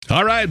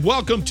All right,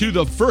 welcome to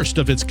the first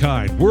of its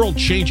kind,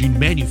 world-changing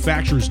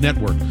manufacturers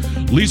network.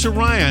 Lisa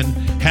Ryan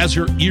has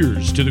her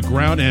ears to the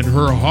ground and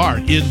her heart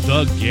in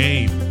the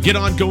game. Get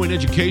ongoing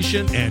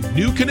education and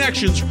new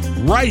connections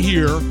right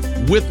here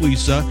with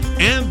Lisa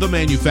and the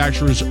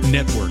Manufacturers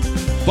Network.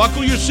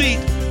 Buckle your seat,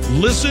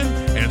 listen,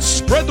 and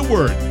spread the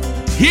word.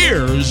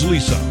 Here's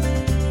Lisa.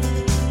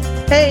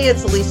 Hey,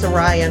 it's Lisa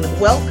Ryan.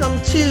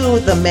 Welcome to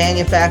the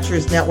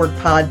Manufacturers Network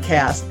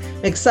podcast.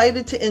 I'm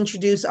excited to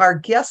introduce our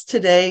guest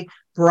today,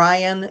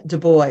 Bryan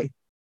DeBois.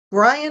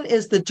 Bryan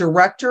is the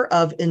Director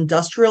of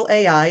Industrial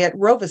AI at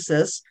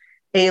Rovasys,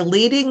 a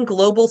leading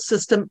global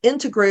system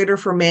integrator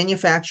for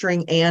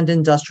manufacturing and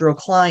industrial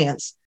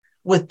clients.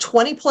 With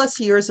 20 plus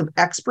years of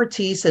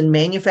expertise in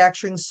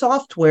manufacturing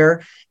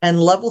software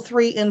and level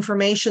 3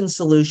 information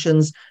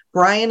solutions,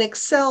 Bryan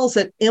excels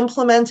at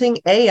implementing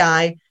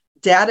AI,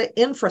 data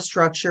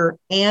infrastructure,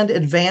 and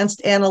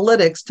advanced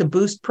analytics to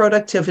boost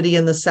productivity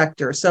in the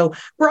sector. So,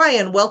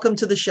 Bryan, welcome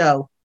to the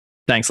show.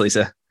 Thanks,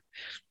 Lisa.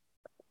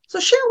 So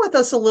share with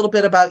us a little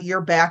bit about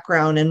your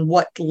background and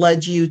what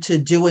led you to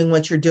doing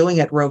what you're doing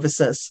at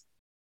Rovasys.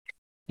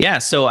 Yeah,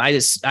 so I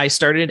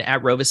started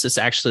at Rovasys.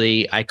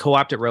 Actually, I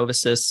co-opted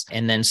Rovasys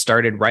and then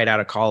started right out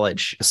of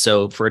college.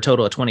 So for a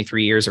total of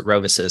 23 years at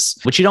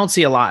Rovasys, which you don't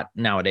see a lot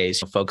nowadays,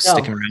 folks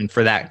sticking around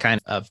for that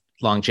kind of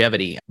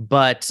longevity.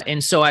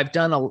 And so I've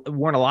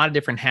worn a lot of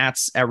different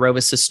hats at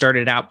Rovasys.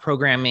 Started out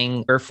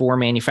programming for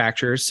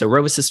manufacturers. So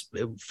Rovasys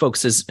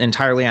focuses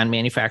entirely on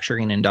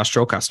manufacturing and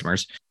industrial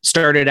customers.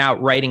 Started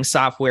out writing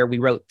software. We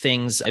wrote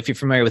things, if you're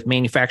familiar with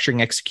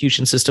manufacturing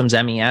execution systems,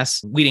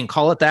 MES. We didn't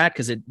call it that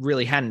because it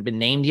really hadn't been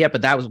named yet,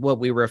 but that was what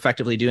we were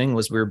effectively doing,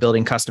 was we were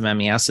building custom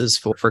MESs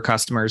for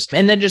customers.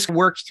 And then just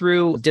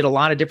did a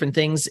lot of different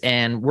things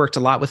and worked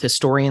a lot with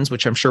historians,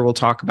 which I'm sure we'll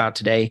talk about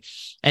today.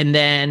 And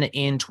then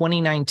in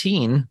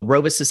 2019,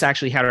 Rovasys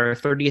actually had our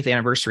 30th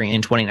anniversary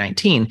in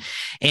 2019.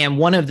 And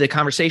one of the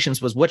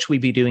conversations was, what should we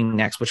be doing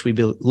next? What should we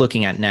be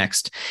looking at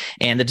next?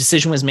 And the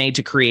decision was made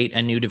to create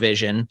a new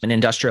division, an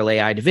industrial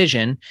AI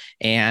division.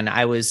 And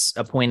I was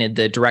appointed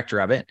the director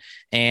of it.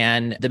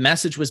 And the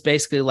message was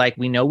basically like,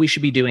 we know we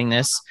should be doing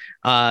this.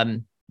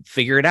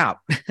 Figure it out.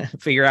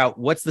 Figure out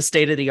what's the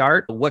state of the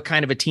art. What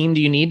kind of a team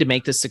do you need to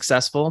make this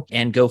successful?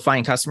 And go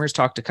find customers,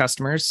 talk to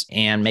customers,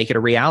 and make it a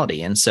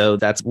reality. And so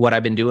that's what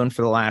I've been doing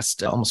for the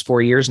last almost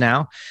 4 years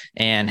now,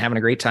 and having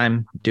a great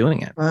time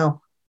doing it. Wow.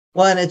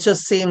 Well, and it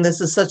just seemed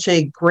this is such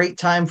a great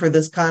time for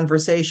this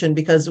conversation,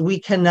 because we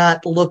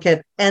cannot look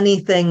at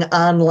anything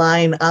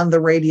online, on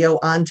the radio,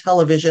 on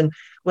television,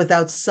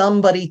 without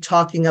somebody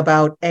talking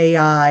about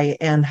AI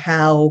and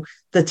how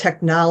the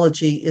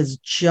technology is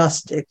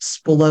just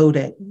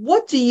exploding.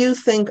 What do you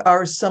think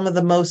are some of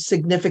the most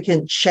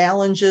significant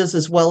challenges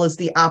as well as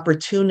the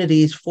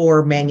opportunities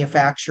for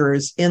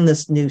manufacturers in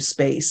this new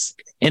space?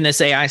 In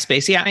this AI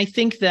space? Yeah, I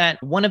think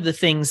that one of the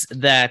things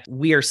that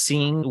we are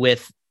seeing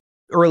with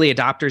early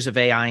adopters of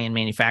AI in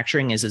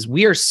manufacturing is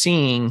we are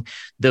seeing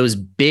those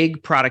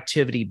big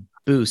productivity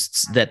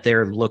boosts that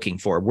they're looking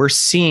for. We're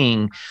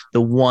seeing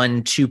the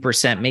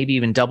 1-2%, maybe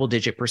even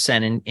double-digit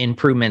percent in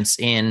improvements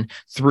in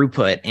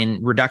throughput,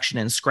 in reduction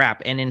in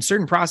scrap. And in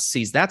certain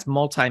processes, that's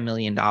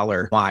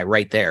multi-million-dollar why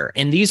right there.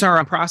 And these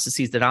are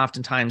processes that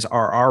oftentimes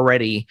are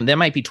already, they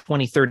might be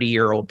 20,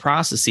 30-year-old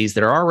processes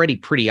that are already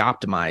pretty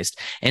optimized.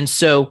 And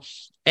so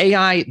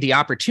AI, the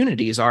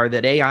opportunities are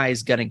that AI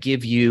is going to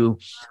give you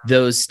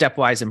those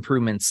stepwise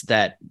improvements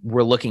that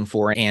we're looking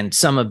for. And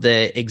some of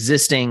the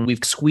existing,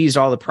 we've squeezed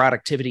all the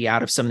productivity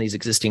out of some of these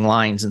existing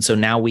lines. And so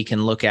now we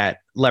can look at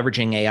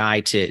leveraging AI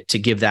to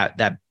give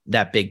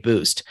that big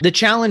boost. The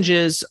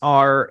challenges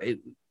are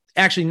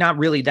actually not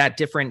really that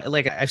different.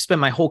 Like, I've spent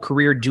my whole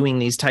career doing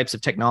these types of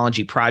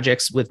technology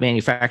projects with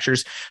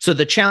manufacturers. So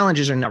the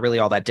challenges are not really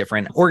all that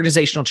different.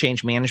 Organizational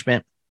change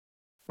management,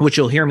 which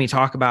you'll hear me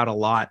talk about a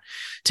lot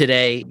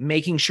today,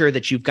 making sure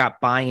that you've got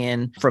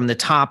buy-in from the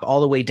top all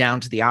the way down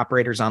to the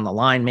operators on the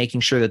line, making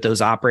sure that those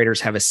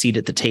operators have a seat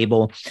at the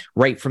table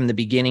right from the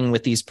beginning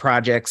with these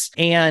projects.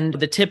 And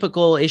the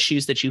typical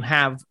issues that you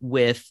have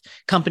with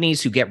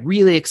companies who get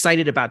really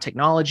excited about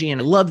technology, and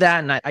I love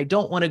that. And I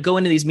don't want to go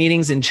into these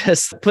meetings and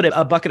just put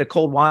a bucket of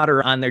cold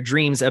water on their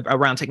dreams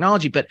around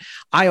technology, but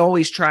I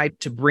always try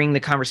to bring the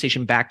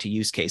conversation back to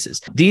use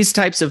cases. These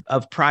types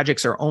of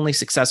projects are only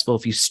successful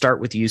if you start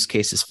with use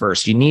cases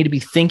first. You need to be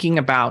thinking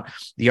about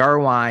the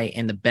ROI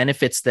and the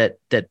benefits that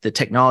the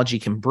technology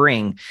can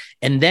bring,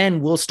 and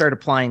then we'll start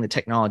applying the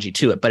technology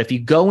to it. But if you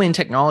go in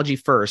technology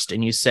first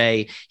and you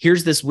say,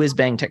 here's this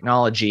whiz-bang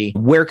technology,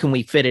 where can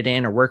we fit it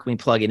in or where can we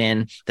plug it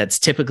in? That's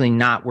typically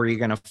not where you're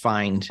going to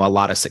find a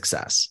lot of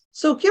success.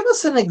 So give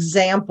us an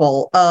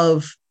example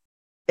of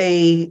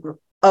a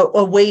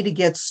way to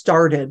get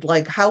started.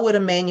 Like, how would a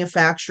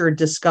manufacturer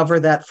discover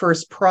that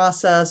first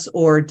process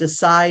or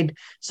decide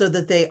so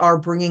that they are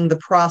bringing the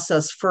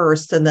process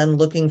first and then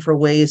looking for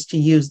ways to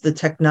use the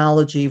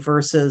technology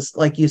versus,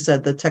 like you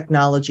said, the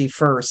technology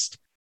first?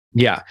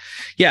 Yeah.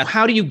 Yeah.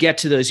 How do you get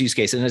to those use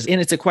cases? And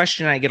it's a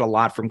question I get a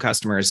lot from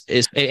customers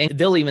and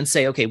they'll even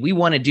say, okay, we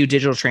want to do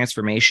digital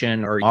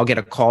transformation, or I'll get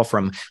a call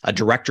from a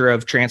director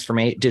of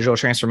digital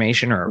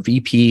transformation or a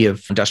VP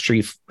of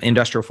industrial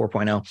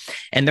 4.0.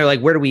 And they're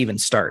like, where do we even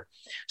start?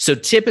 So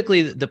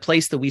typically the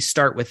place that we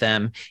start with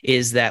them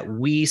is that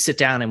we sit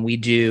down and we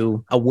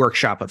do a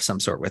workshop of some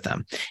sort with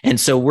them. And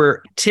so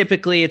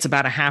it's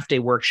about a half-day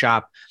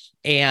workshop.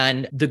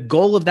 And the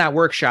goal of that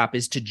workshop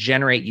is to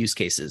generate use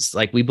cases.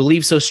 Like, we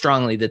believe so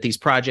strongly that these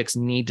projects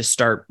need to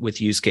start with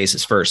use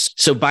cases first.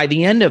 So by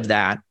the end of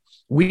that,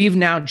 we've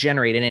now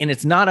generated, and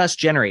it's not us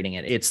generating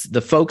it. It's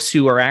the folks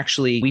who are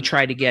actually, we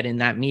try to get in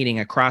that meeting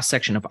a cross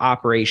section of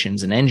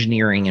operations and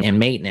engineering and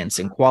maintenance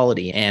and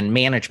quality and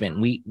management.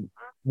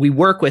 We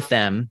work with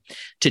them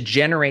to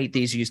generate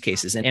these use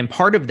cases. And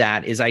part of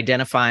that is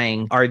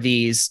identifying, are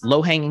these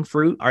low-hanging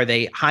fruit? Are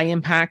they high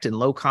impact and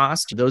low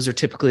cost? Those are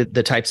typically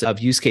the types of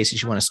use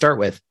cases you want to start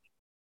with.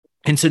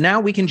 And so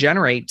now we can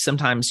generate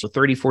sometimes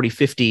 30, 40,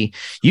 50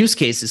 use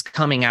cases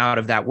coming out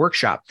of that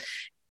workshop.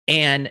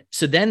 And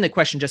so then the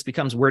question just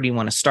becomes, where do you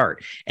want to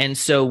start? And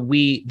so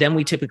we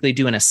typically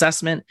do an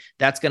assessment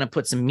that's going to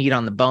put some meat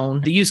on the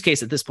bone. The use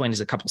case at this point is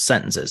a couple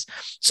sentences.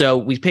 So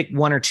we pick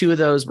one or two of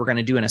those. We're going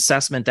to do an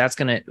assessment.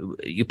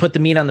 You put the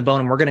meat on the bone,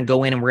 and we're going to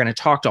go in and we're going to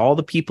talk to all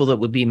the people that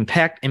would be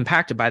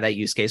impacted by that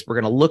use case.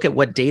 We're going to look at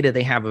what data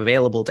they have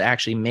available to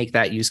actually make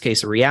that use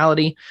case a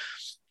reality.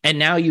 And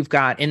now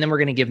and then we're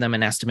going to give them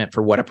an estimate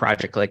for what a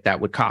project like that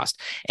would cost.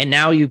 And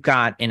now you've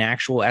got an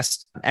actual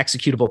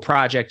executable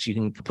project. You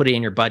can put it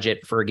in your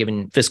budget for a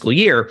given fiscal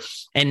year.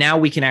 And now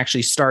we can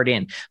actually start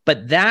in.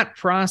 But that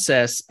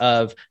process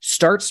of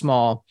start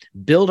small,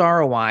 build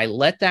ROI,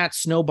 let that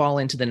snowball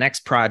into the next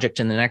project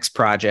and the next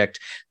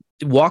project,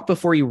 walk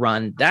before you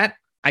run, that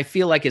I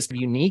feel like is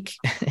unique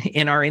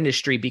in our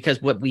industry,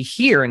 because what we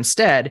hear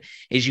instead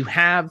is you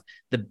have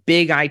the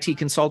big IT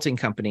consulting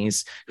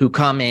companies who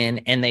come in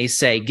and they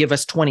say, give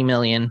us 20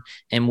 million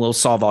and we'll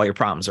solve all your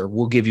problems, or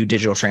we'll give you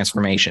digital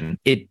transformation.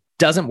 It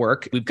doesn't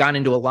work. We've gotten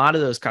into a lot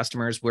of those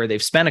customers where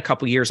they've spent a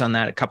couple years on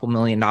that, a couple $1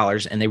 million,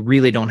 and they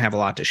really don't have a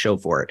lot to show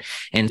for it.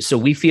 And so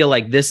we feel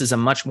like this is a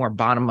much more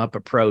bottom-up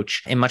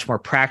approach and much more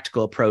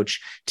practical approach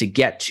to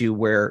get to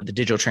where the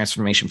digital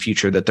transformation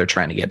future that they're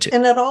trying to get to.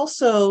 And it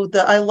also,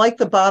 I like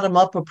the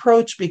bottom-up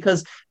approach,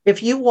 because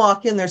if you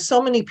walk in, there's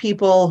so many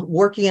people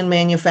working in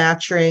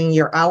manufacturing,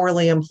 your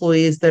hourly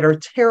employees, that are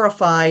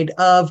terrified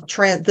of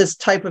this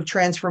type of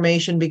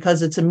transformation,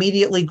 because it's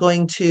immediately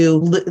going to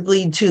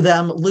lead to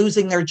them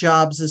losing their jobs,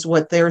 is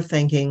what they're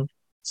thinking.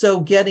 So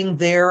getting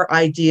their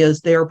ideas,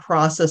 their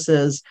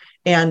processes,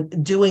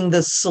 and doing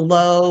this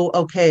slow,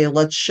 okay,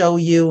 let's show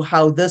you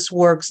how this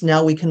works.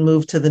 Now we can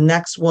move to the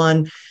next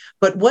one.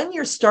 But when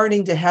you're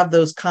starting to have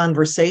those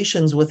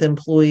conversations with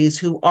employees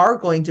who are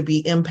going to be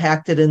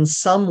impacted in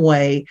some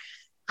way,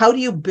 how do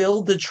you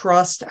build the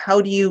trust? How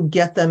do you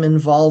get them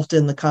involved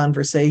in the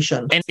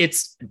conversation? And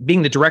it's,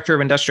 being the director of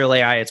industrial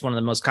AI, it's one of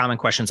the most common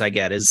questions I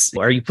get is,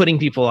 are you putting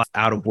people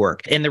out of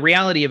work? And the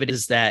reality of it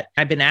is that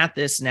I've been at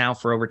this now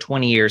for over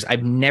 20 years.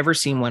 I've never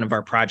seen one of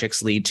our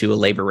projects lead to a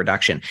labor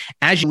reduction.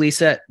 As you,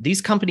 Lisa,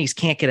 these companies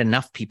can't get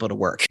enough people to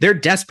work. They're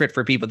desperate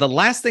for people. The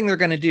last thing they're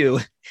going to do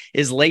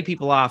is lay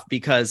people off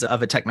because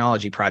of a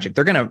technology project.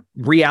 They're going to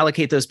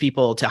reallocate those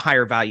people to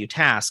higher value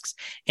tasks.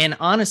 And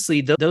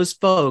honestly, those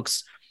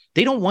folks,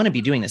 they don't want to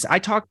be doing this. I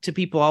talk to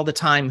people all the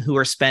time who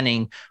are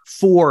spending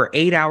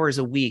 4-8 hours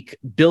a week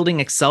building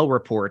Excel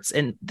reports,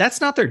 and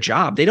that's not their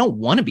job. They don't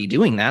want to be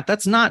doing that.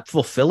 That's not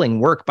fulfilling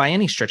work by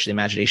any stretch of the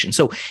imagination.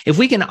 So if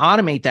we can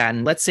automate that,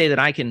 and let's say that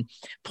I can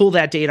pull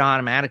that data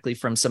automatically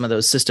from some of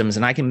those systems,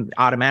 and I can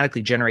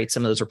automatically generate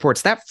some of those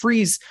reports, that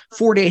frees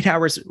 4 to 8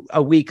 hours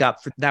a week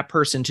up for that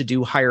person to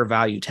do higher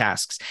value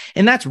tasks.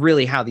 And that's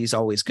really how these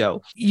always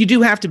go. You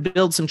do have to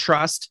build some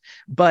trust,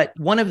 but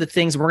one of the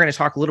things, we're going to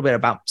talk a little bit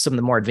about some of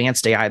the more advanced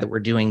AI that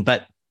we're doing,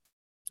 but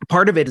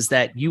part of it is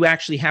that you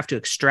actually have to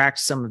extract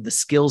some of the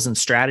skills and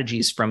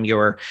strategies from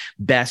your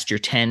 10,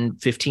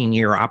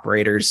 15-year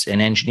operators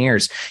and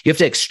engineers. You have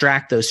to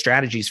extract those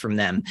strategies from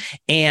them.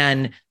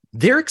 And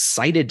they're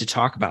excited to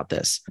talk about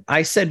this.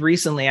 I said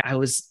recently,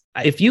 let's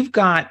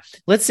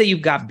say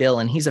you've got Bill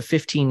and he's a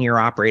 15-year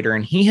operator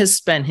and he has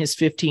spent his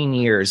 15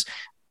 years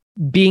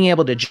being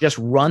able to just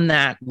run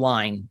that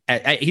line.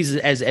 He's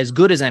as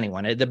good as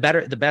anyone, the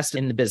best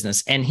in the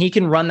business, and he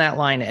can run that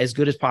line as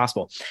good as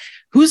possible.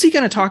 Who's he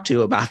going to talk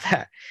to about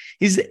that?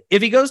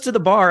 If he goes to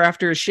the bar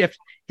after his shift,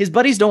 his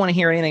buddies don't want to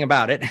hear anything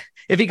about it.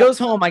 If he goes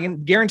home, I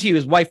can guarantee you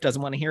his wife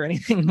doesn't want to hear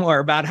anything more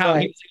about how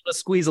he was able to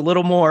squeeze a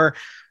little more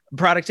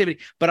productivity.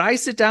 But I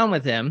sit down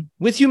with him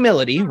with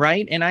humility,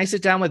 right? And I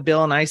sit down with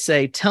Bill and I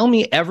say, tell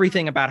me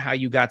everything about how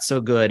you got so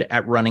good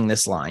at running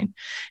this line.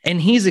 And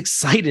he's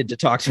excited to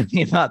talk to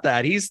me about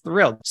that. He's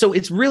thrilled. So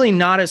it's really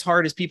not as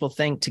hard as people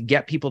think to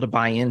get people to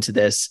buy into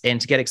this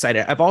and to get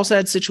excited. I've also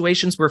had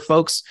situations where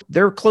folks,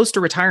 they're close to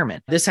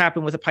retirement. This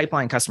happened with a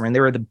pipeline customer, and they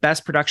were the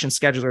best production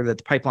scheduler that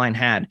the pipeline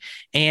had.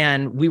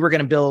 And we were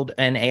going to build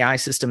an AI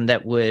system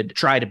that would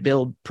try to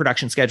build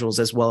production schedules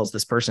as well as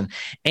this person.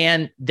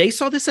 And they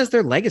saw this as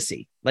their legacy.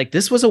 legacy. Like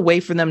this was a way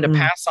for them to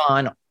pass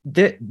on.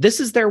 This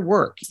is their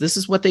work. This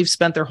is what they've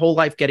spent their whole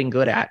life getting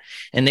good at.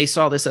 And they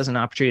saw this as an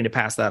opportunity to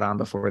pass that on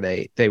before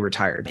they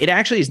retired. It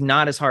actually is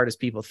not as hard as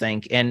people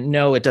think. And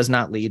no, it does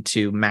not lead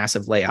to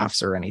massive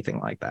layoffs or anything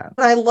like that.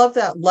 I love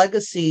that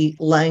legacy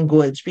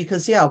language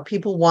because, yeah,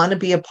 people want to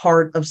be a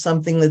part of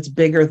something that's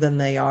bigger than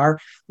they are.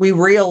 We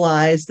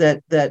realize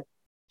that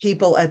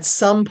people at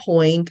some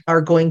point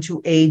are going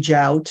to age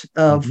out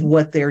of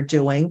what they're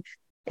doing.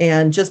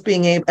 And just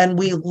being able, and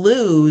we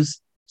lose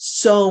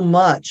so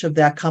much of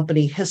that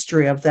company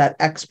history, of that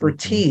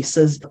expertise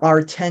as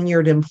our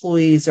tenured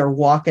employees are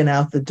walking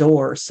out the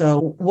door.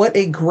 So what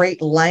a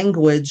great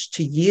language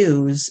to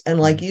use. And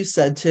like you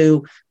said,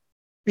 to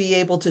be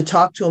able to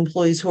talk to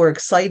employees who are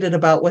excited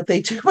about what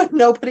they do, but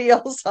nobody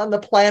else on the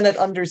planet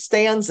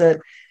understands it.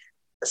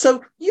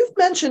 So you've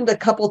mentioned a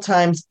couple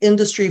times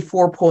Industry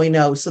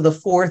 4.0, so the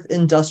fourth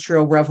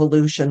industrial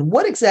revolution.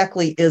 What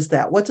exactly is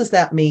that? What does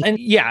that mean? And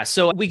yeah,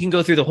 so we can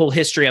go through the whole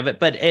history of it,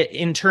 but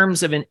in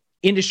terms of an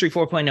Industry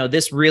 4.0,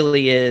 this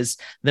really is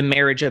the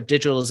marriage of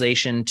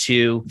digitalization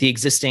to the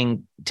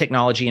existing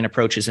technology and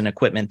approaches and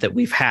equipment that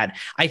we've had.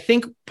 I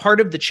think part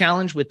of the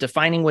challenge with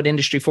defining what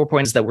Industry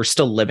 4.0 is that we're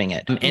still living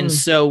it. And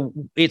so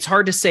it's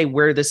hard to say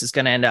where this is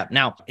going to end up.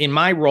 Now, in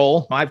my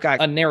role, I've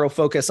got a narrow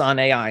focus on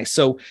AI.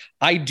 So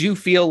I do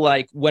feel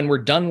like when we're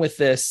done with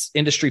this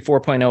Industry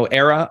 4.0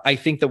 era, I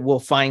think that we'll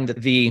find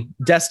that the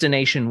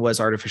destination was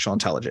artificial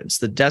intelligence.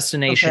 The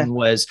destination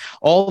was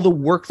all the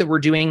work that we're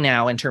doing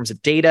now in terms of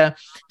data,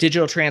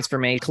 digital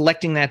transformation,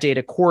 collecting that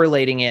data,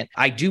 correlating it,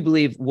 I do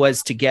believe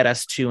was to get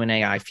us to an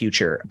AI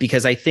future,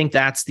 because I think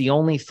that's the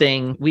only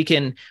thing we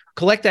can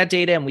collect that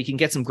data and we can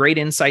get some great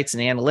insights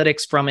and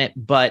analytics from it.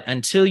 But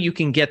until you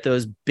can get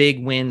those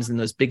big wins and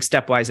those big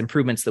stepwise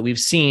improvements that we've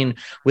seen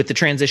with the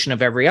transition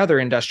of every other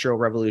industrial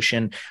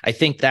revolution, I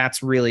think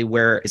that's really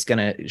where it's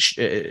going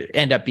to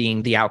end up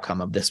being the outcome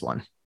of this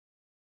one.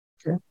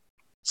 Okay.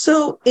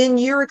 So in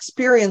your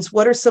experience,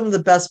 what are some of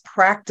the best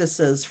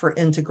practices for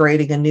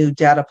integrating a new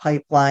data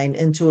pipeline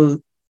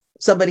into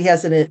somebody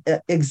has an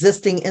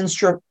existing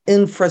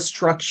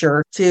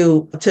infrastructure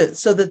to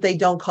so that they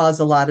don't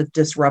cause a lot of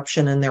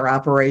disruption in their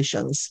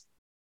operations?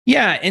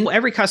 Yeah, and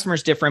every customer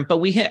is different, but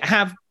we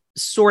have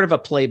sort of a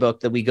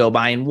playbook that we go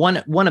by. And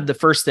one of the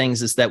first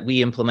things is that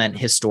we implement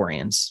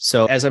historians.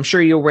 So as I'm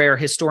sure you're aware,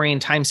 historian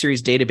time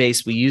series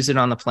database, we use it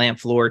on the plant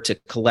floor to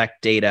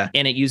collect data,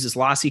 and it uses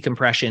lossy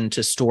compression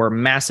to store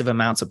massive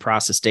amounts of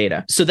process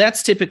data. So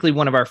that's typically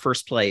one of our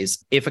first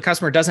plays. If a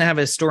customer doesn't have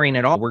a historian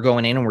at all, we're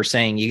going in and we're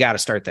saying, you got to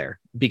start there,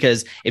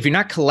 because if you're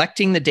not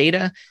collecting the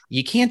data,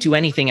 you can't do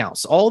anything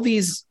else. All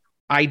these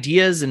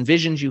ideas and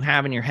visions you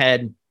have in your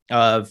head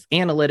of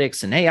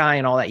analytics and AI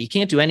and all that, you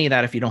can't do any of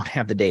that if you don't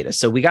have the data.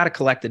 So we got to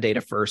collect the data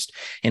first,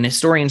 and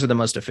historians are the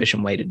most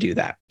efficient way to do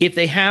that. If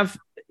they have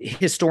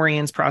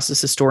historians,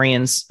 process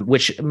historians,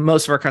 which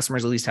most of our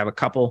customers at least have a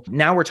couple,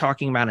 now we're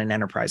talking about an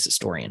enterprise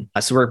historian.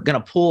 So we're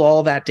going to pull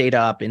all that data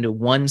up into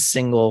one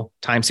single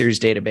time series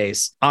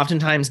database.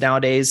 Oftentimes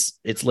nowadays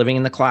it's living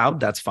in the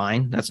cloud. That's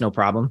fine. That's no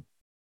problem.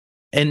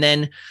 And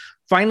then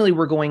finally,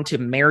 we're going to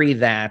marry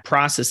that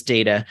process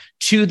data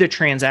to the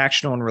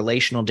transactional and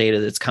relational data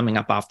that's coming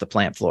up off the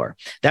plant floor.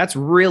 That's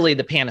really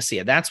the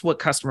panacea. That's what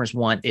customers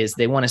want, is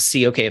they want to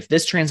see, okay, if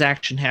this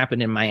transaction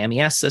happened in my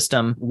MES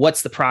system,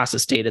 what's the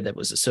process data that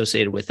was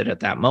associated with it at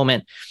that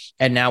moment?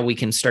 And now we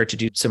can start to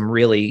do some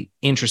really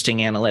interesting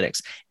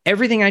analytics.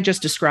 Everything I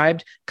just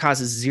described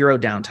causes zero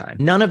downtime.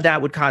 None of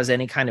that would cause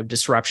any kind of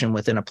disruption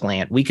within a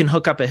plant. We can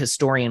hook up a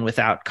historian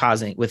without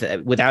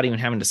even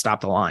having to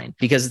stop the line,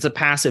 because it's a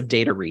passive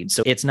data read.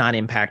 So it's not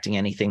impacting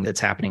anything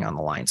that's happening on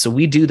the line. So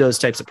we do those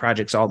types of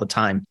projects all the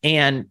time.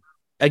 And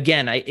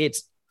again,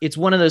 it's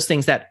one of those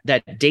things that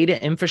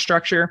data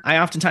infrastructure, I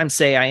oftentimes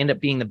say I end up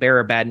being the bearer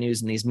of bad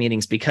news in these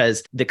meetings,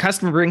 because the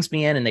customer brings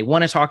me in and they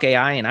want to talk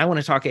AI and I want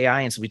to talk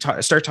AI. And so we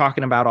start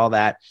talking about all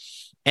that.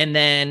 And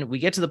then we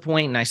get to the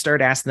point and I start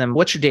asking them,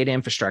 what's your data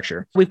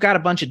infrastructure? We've got a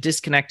bunch of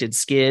disconnected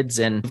skids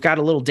and we've got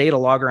a little data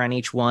logger on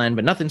each one,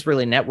 but nothing's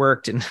really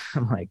networked. And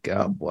I'm like,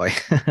 oh boy.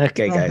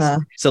 Okay, guys.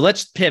 So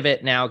let's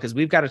pivot now, because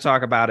we've got to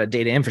talk about a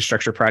data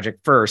infrastructure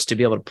project first to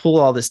be able to pull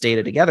all this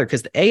data together,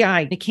 because the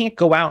AI, it can't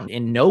go out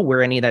and know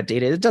where any of that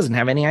data is. It doesn't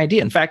have any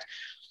idea. In fact,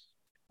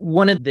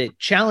 one of the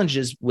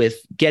challenges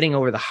with getting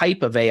over the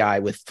hype of AI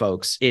with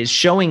folks is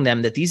showing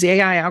them that these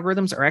AI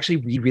algorithms are actually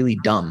really, really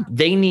dumb.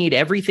 They need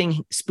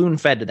everything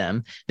spoon-fed to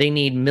them. They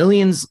need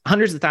millions,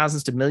 hundreds of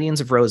thousands to millions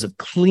of rows of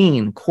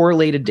clean,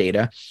 correlated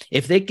data.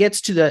 If it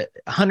gets to the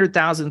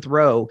 100,000th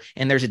row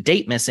and there's a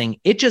date missing,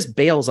 it just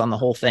bails on the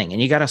whole thing,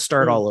 and you got to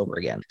start all over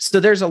again.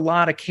 So there's a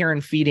lot of care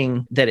and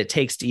feeding that it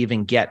takes to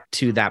even get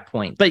to that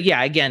point. But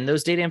yeah, again,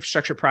 those data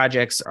infrastructure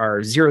projects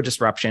are zero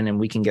disruption, and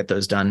we can get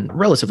those done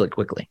relatively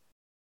quickly.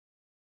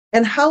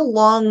 And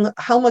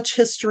how much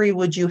history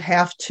would you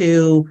have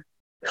to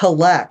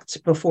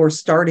collect before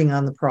starting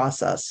on the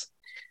process?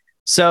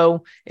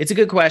 So it's a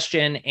good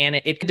question, and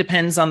it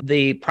depends on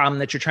the problem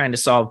that you're trying to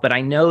solve. But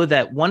I know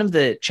that one of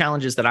the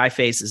challenges that I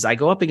face is I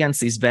go up against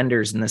these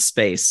vendors in this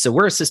space. So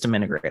we're a system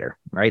integrator,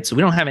 right? So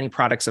we don't have any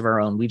products of our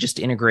own. We just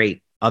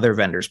integrate other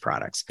vendors'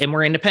 products, and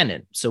we're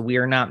independent. So we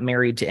are not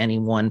married to any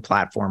one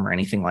platform or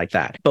anything like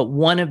that. But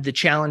one of the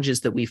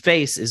challenges that we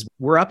face is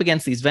we're up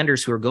against these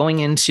vendors who are going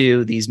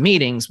into these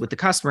meetings with the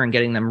customer and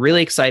getting them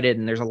really excited.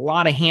 And there's a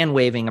lot of hand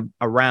waving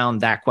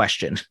around that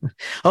question.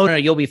 Oh, no,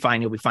 you'll be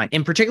fine. You'll be fine.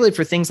 And particularly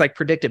for things like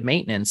predictive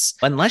maintenance,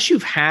 unless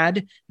you've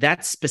had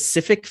that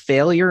specific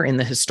failure in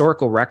the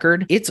historical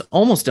record, it's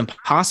almost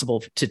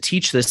impossible to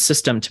teach this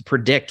system to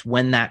predict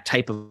when that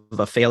type of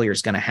a failure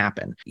is going to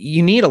happen.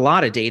 You need a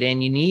lot of data,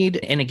 and you need,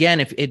 and again,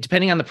 if it,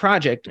 depending on the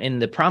project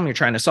and the problem you're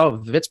trying to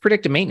solve, if it's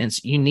predictive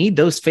maintenance, you need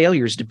those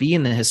failures to be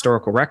in the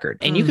historical record.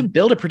 And you can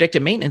build a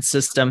predictive maintenance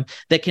system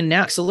that can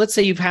now, so let's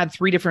say you've had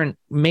 3 different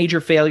major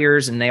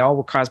failures and they all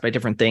were caused by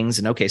different things.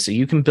 And okay, so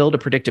you can build a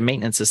predictive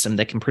maintenance system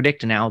that can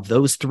predict now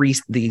those three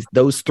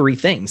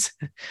things.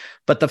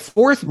 But the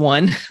fourth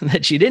one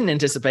that you didn't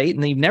anticipate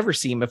and you've never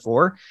seen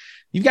before,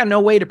 you've got no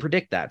way to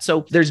predict that.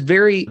 So there's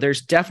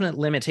definite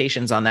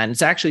limitations on that. And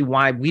it's actually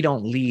why we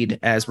don't lead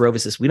as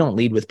Rovasys. We don't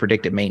lead with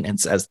predictive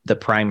maintenance as the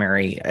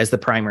primary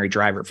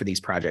driver for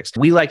these projects.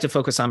 We like to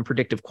focus on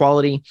predictive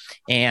quality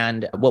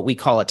and what we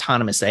call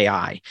autonomous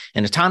AI.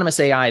 And autonomous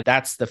AI,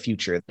 that's the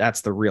future.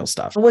 That's the real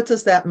stuff. What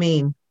does that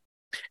mean?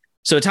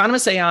 So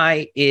autonomous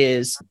AI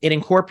it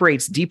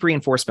incorporates deep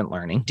reinforcement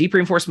learning. Deep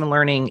reinforcement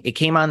learning, it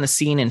came on the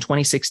scene in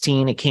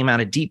 2016. It came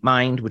out of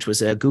DeepMind, which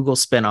was a Google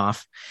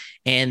spinoff.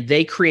 And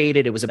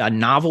it was a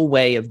novel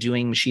way of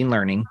doing machine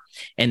learning.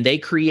 And they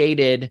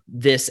created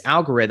this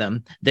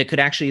algorithm that could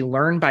actually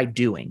learn by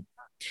doing.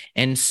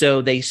 And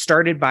so they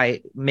started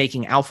by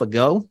making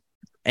AlphaGo.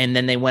 And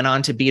then they went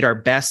on to beat our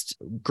best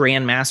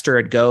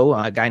grandmaster at Go,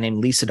 a guy named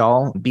Lee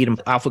Sedol.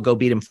 AlphaGo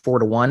beat him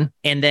 4-1.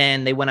 And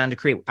then they went on to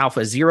create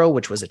AlphaZero,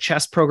 which was a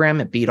chess program.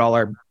 It beat all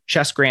our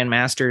chess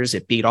grandmasters.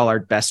 It beat all our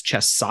best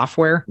chess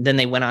software. Then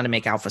they went on to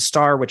make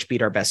AlphaStar, which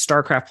beat our best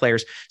StarCraft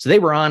players. So they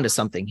were on to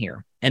something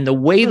here. And the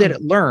way that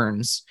it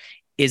learns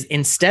is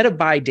instead of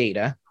by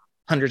data,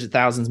 hundreds of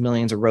thousands,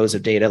 millions of rows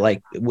of data,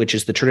 which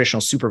is the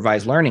traditional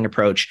supervised learning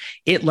approach,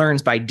 it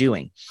learns by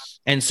doing.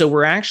 And so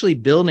we're actually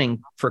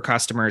building for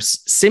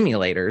customers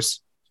simulators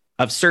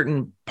of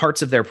certain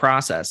parts of their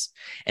process.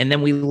 And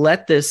then we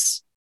let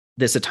this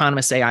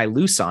autonomous AI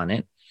loose on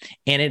it,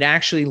 and it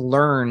actually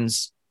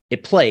learns,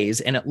 it plays,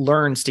 and it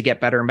learns to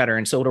get better and better.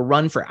 And so it'll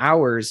run for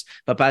hours,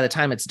 but by the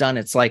time it's done,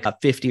 it's like a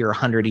 50 or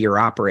 100-year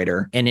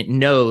operator, and it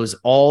knows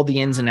all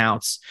the ins and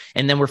outs.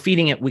 And then we're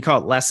feeding it, we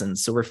call it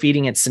lessons. So we're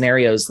feeding it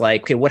scenarios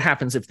like, okay, what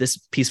happens if this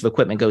piece of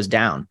equipment goes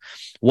down?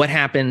 What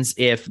happens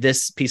if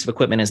this piece of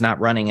equipment is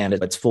not running at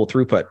its full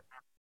throughput?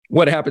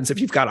 What happens if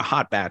you've got a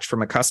hot batch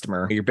from a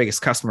customer, your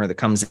biggest customer that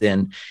comes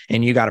in,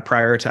 and you got to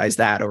prioritize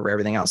that over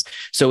everything else?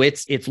 So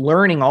it's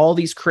learning all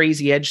these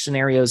crazy edge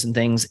scenarios and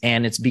things,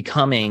 and it's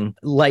becoming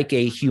like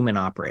a human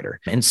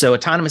operator. And so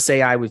autonomous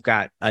AI, we've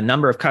got a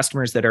number of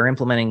customers that are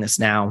implementing this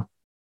now.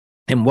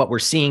 And what we're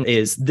seeing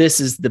is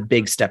this is the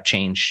big step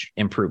change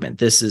improvement.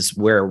 This is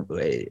where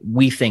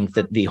we think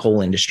that the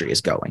whole industry is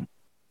going.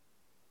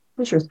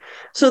 Interesting.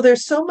 So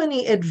there's so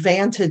many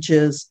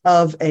advantages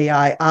of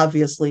AI,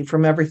 obviously,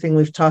 from everything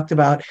we've talked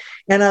about.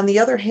 And on the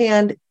other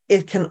hand,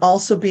 it can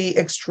also be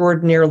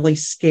extraordinarily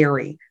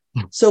scary.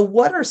 So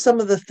what are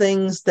some of the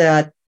things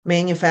that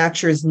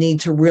manufacturers need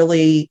to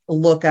really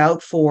look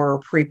out for,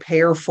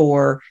 prepare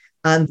for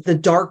on the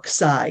dark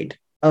side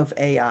of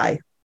AI?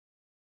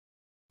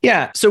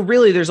 Yeah. So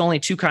really, there's only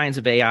 2 kinds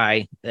of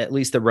AI, at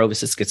least that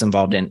Rovasys gets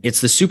involved in.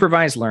 It's the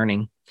supervised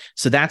learning.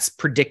 So that's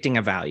predicting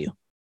a value.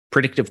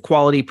 Predictive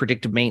quality,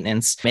 predictive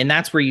maintenance. And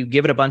that's where you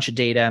give it a bunch of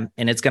data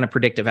and it's going to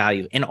predict a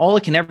value. And all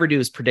it can ever do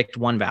is predict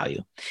one value.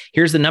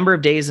 Here's the number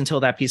of days until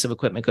that piece of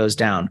equipment goes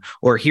down,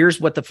 or here's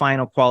what the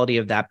final quality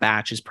of that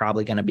batch is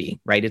probably going to be,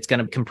 right? It's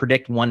going to can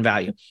predict one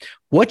value.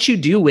 What you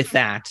do with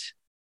that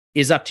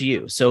is up to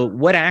you. So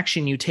what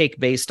action you take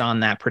based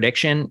on that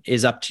prediction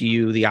is up to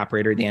you, the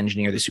operator, the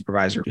engineer, the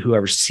supervisor,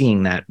 whoever's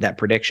seeing that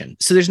prediction.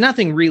 So there's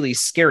nothing really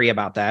scary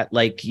about that.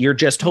 Like you're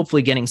just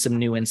hopefully getting some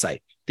new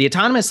insight. The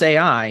autonomous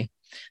AI,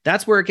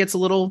 that's where it gets a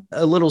little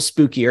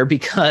spookier,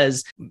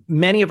 because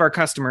many of our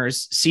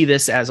customers see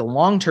this as a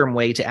long-term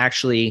way to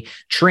actually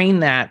train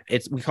that.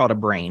 We call it a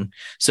brain.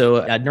 So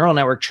a neural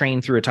network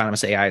trained through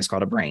autonomous AI is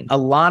called a brain. A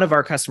lot of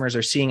our customers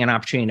are seeing an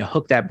opportunity to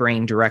hook that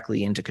brain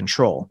directly into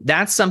control.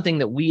 That's something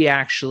that we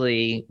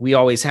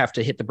always have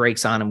to hit the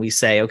brakes on, and we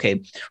say,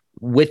 okay,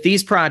 with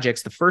these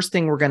projects, the first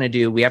thing we're going to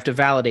do, we have to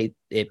validate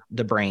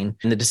the brain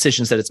and the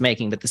decisions that it's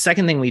making. But the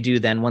second thing we do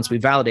then, once we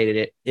validated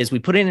it, is we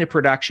put it into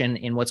production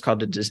in what's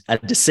called a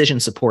decision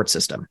support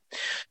system.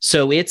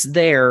 So it's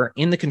there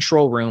in the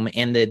control room,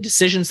 and the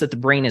decisions that the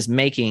brain is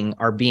making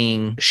are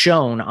being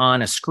shown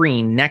on a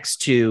screen next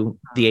to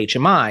the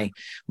HMI,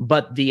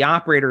 but the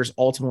operator is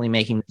ultimately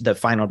making the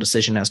final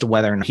decision as to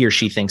whether or not he or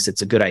she thinks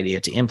it's a good idea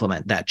to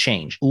implement that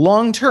change.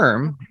 Long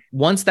term,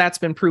 once that's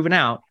been proven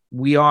out,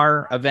 we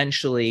are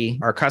eventually,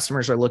 our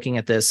customers are looking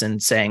at this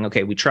and saying,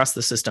 okay, we trust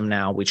the system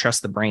now. We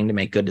trust the brain to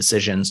make good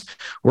decisions.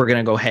 We're going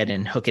to go ahead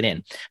and hook it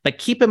in. But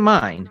keep in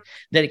mind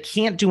that it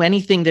can't do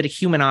anything that a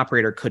human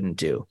operator couldn't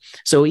do.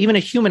 So even a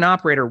human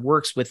operator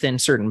works within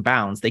certain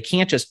bounds. They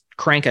can't just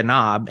crank a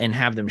knob and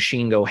have the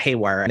machine go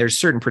haywire. There's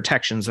certain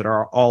protections that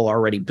are all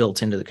already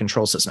built into the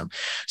control system.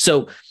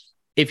 So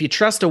if you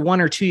trust a 1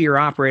 or 2 year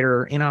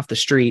operator in off the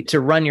street to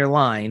run your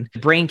line, the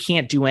brain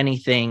can't do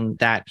anything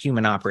that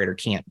human operator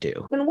can't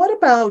do. And what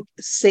about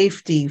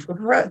safety?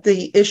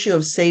 The issue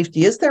of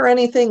safety. Is there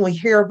anything we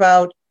hear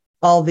about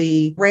all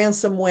the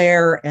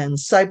ransomware and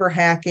cyber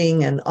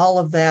hacking and all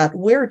of that?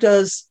 Where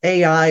does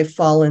AI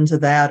fall into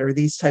that or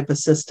these type of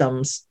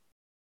systems?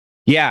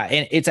 Yeah,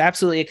 and it's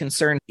absolutely a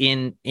concern.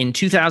 In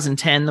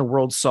 2010, the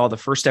world saw the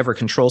first ever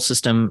control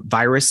system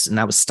virus, and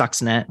that was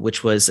Stuxnet,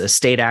 which was a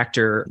state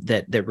actor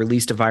that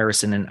released a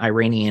virus in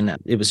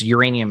it was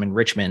uranium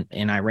enrichment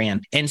in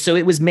Iran. And so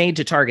it was made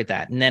to target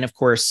that. And then, of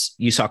course,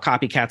 you saw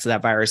copycats of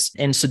that virus.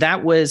 And so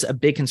that was a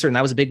big concern.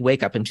 That was a big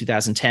wake up in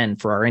 2010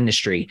 for our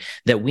industry,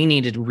 that we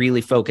needed to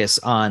really focus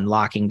on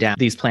locking down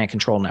these plant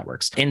control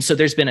networks. And so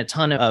there's been a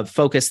ton of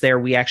focus there.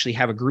 We actually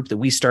have a group that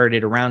we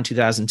started around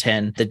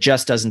 2010 that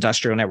just does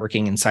industrial networking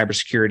and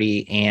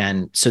cybersecurity.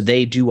 And so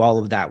they do all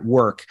of that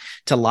work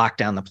to lock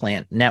down the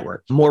plant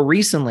network. More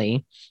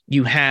recently,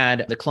 you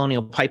had the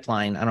Colonial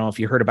Pipeline. I don't know if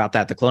you heard about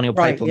that, the Colonial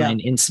Pipeline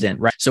incident,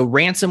 right? So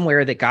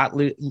ransomware that got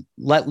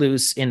let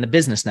loose in the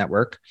business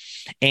network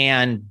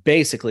and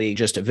basically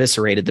just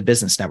eviscerated the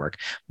business network.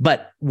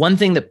 But one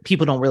thing that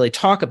people don't really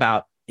talk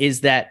about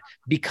is that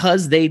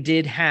because they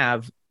did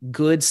have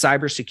good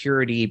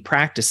cybersecurity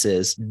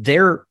practices,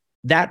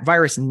 that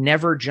virus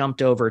never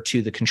jumped over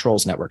to the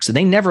controls network. So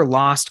they never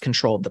lost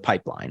control of the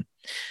pipeline.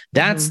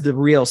 That's the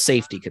real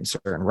safety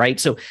concern, right?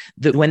 So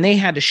when they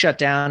had to shut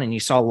down and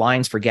you saw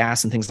lines for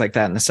gas and things like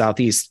that in the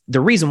Southeast,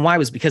 the reason why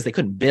was because they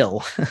couldn't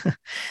bill.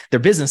 Their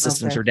business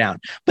systems were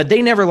down, but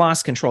they never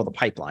lost control of the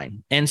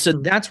pipeline. And so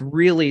that's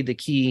really the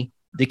key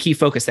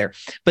focus there.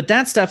 But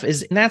that stuff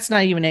that's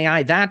not even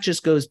AI. That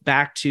just goes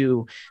back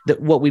to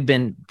what we've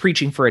been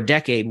preaching for a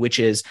decade, which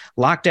is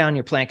lock down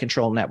your plant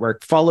control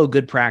network, follow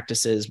good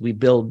practices. We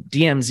build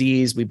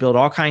DMZs, we build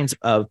all kinds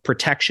of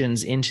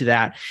protections into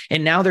that.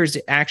 And now there's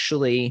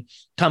actually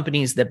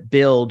companies that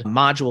build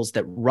modules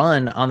that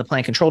run on the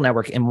plant control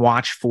network and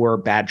watch for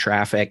bad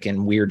traffic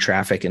and weird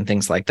traffic and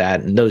things like that.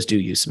 And those do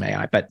use some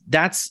AI, but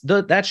that's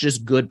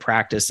just good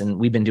practice. And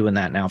we've been doing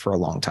that now for a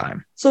long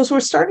time. So as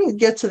we're starting to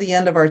get to the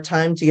end of our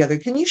time together,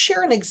 can you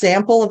share an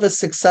example of a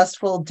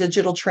successful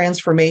digital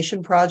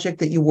transformation project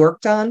that you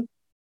worked on?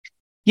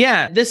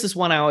 Yeah, this is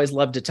one I always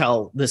love to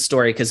tell this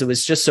story because it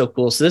was just so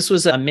cool. So this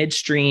was a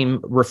midstream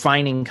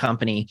refining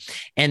company,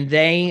 and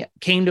they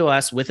came to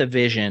us with a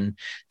vision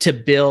to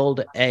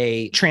build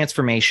a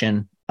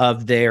transformation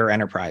of their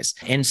enterprise.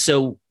 And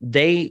so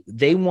they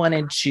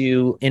wanted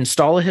to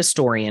install a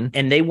historian,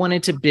 and they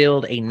wanted to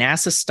build a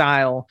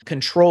NASA-style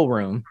control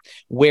room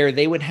where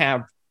they would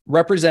have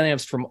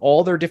representatives from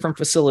all their different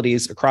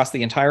facilities across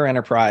the entire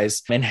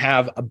enterprise and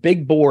have a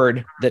big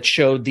board that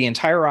showed the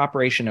entire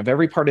operation of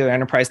every part of their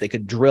enterprise. They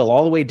could drill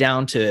all the way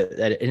down to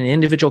an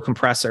individual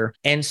compressor.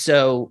 And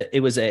so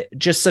it was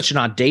just such an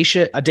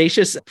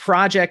audacious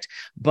project,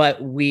 but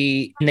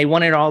they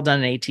wanted it all done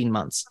in 18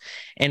 months.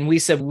 And we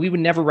said, we would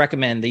never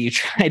recommend that you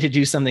try to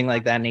do something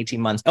like that in 18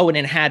 months. Oh, and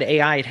it had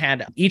AI. It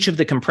had each of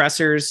the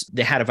compressors.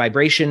 They had a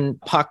vibration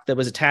puck that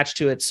was attached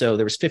to it. So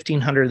there was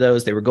 1,500 of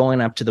those. They were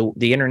going up to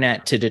the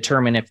internet to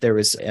determine if there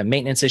was a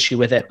maintenance issue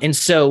with it. And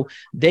so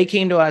they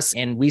came to us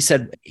and we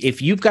said,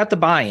 if you've got the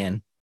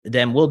buy-in,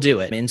 then we'll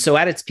do it. And so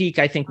at its peak,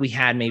 I think we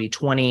had maybe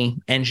 20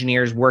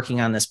 engineers working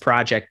on this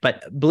project.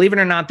 But believe it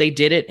or not, they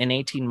did it in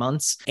 18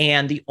 months.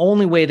 And the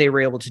only way they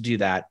were able to do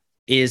that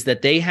is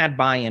that they had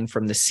buy-in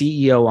from the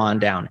CEO on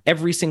down.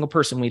 Every single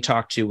person we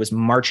talked to was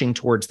marching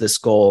towards this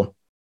goal.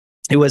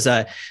 It was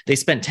they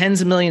spent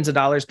tens of millions of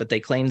dollars, but they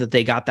claimed that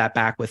they got that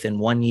back within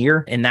 1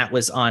 year. And that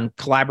was on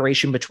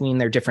collaboration between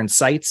their different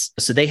sites.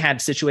 So they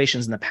had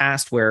situations in the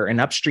past where an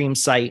upstream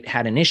site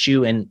had an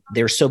issue and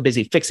they were so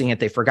busy fixing it,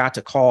 they forgot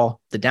to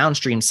call the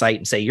downstream site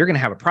and say, you're going to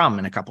have a problem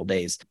in a couple of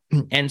days.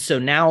 And so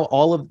now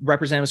all of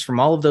representatives from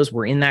all of those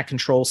were in that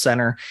control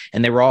center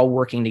and they were all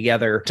working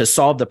together to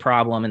solve the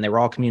problem. And they were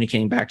all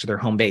communicating back to their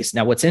home base.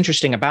 Now, what's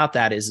interesting about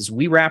that is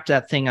we wrapped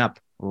that thing up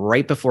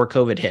right before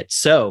COVID hit.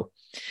 So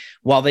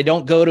while they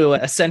don't go to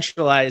a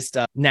centralized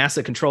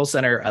NASA control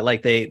center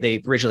like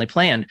they originally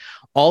planned,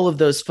 all of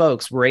those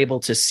folks were able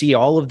to see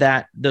all of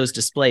those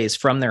displays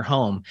from their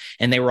home,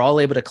 and they were all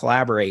able to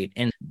collaborate.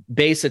 And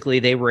basically,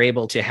 they were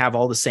able to have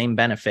all the same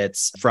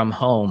benefits from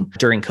home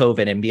during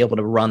COVID and be able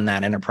to run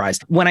that enterprise.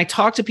 When I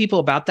talk to people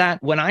about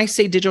that, when I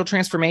say digital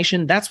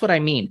transformation, that's what I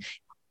mean.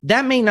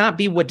 That may not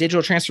be what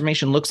digital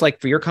transformation looks like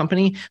for your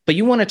company, but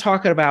you want to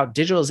talk about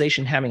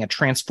digitalization having a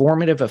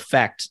transformative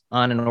effect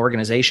on an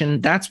organization.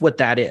 That's what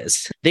that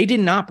is. They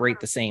didn't operate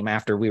the same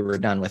after we were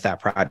done with that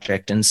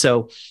project. And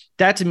so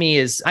that to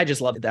me I just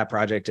loved that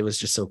project. It was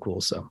just so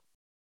cool. So.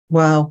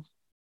 Wow.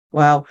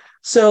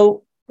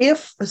 So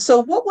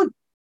what would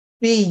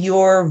be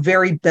your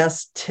very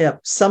best tip?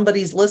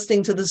 Somebody's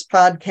listening to this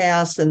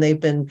podcast and they've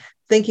been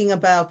thinking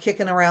about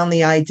kicking around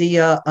the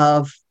idea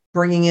of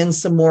bringing in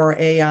some more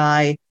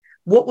AI.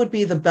 What would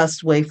be the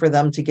best way for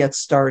them to get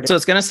started? So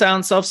it's going to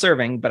sound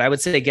self-serving, but I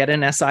would say get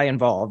an SI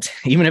involved,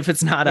 even if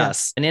it's not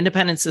us, an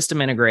independent system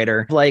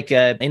integrator, like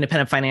an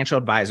independent financial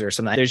advisor or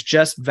something. There's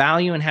just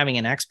value in having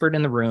an expert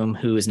in the room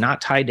who is not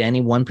tied to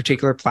any one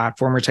particular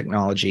platform or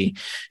technology,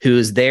 who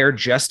is there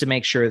just to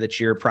make sure that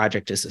your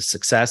project is a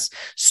success.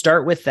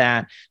 Start with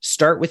that,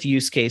 start with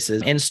use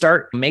cases, and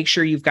make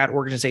sure you've got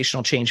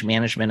organizational change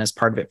management as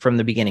part of it from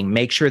the beginning.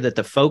 Make sure that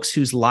the folks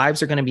whose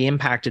lives are going to be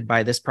impacted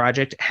by this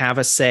project have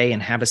a say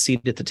and have a seat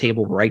at the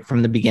table right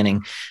from the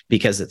beginning,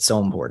 because it's so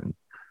important.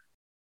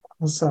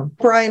 Awesome.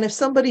 Bryan, if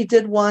somebody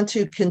did want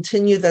to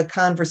continue the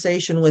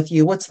conversation with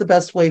you, what's the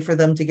best way for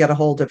them to get a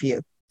hold of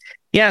you?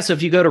 Yeah. So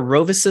if you go to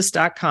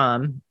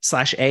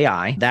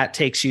rovasys.com/AI, that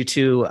takes you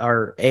to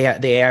the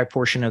AI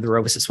portion of the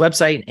Rovasys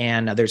website.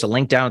 And there's a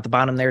link down at the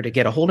bottom there to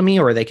get a hold of me,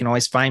 or they can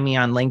always find me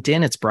on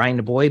LinkedIn. It's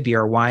Bryan DeBois,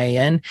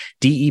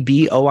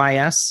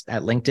 BryanDebois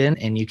at LinkedIn,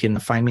 and you can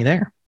find me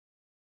there.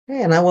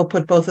 And I will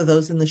put both of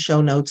those in the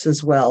show notes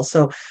as well.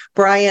 So,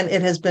 Bryan,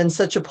 it has been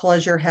such a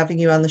pleasure having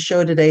you on the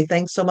show today.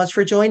 Thanks so much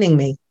for joining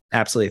me.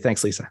 Absolutely.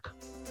 Thanks, Lisa.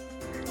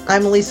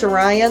 I'm Lisa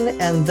Ryan,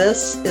 and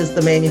this is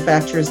the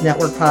Manufacturers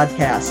Network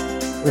Podcast.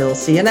 We'll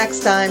see you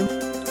next time.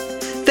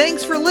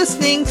 Thanks for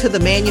listening to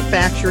the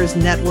Manufacturers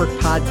Network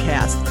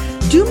Podcast.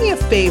 Do me a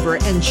favor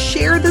and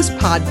share this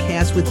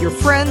podcast with your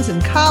friends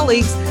and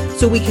colleagues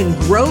so we can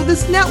grow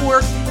this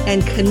network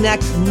and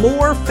connect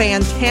more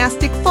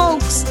fantastic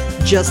folks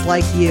just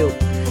like you.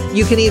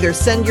 You can either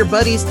send your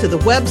buddies to the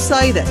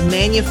website at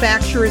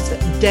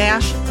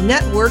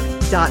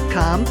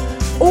manufacturers-network.com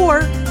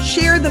or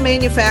share the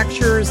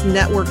Manufacturers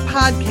Network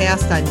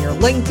podcast on your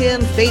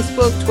LinkedIn,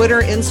 Facebook,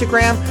 Twitter,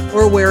 Instagram,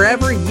 or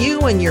wherever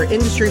you and your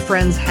industry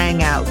friends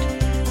hang out.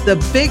 The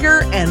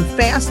bigger and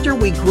faster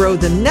we grow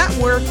the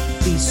network,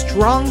 the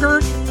stronger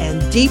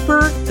and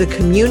deeper the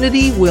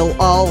community we'll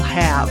all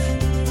have.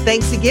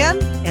 Thanks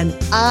again, and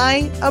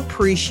I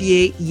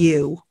appreciate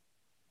you.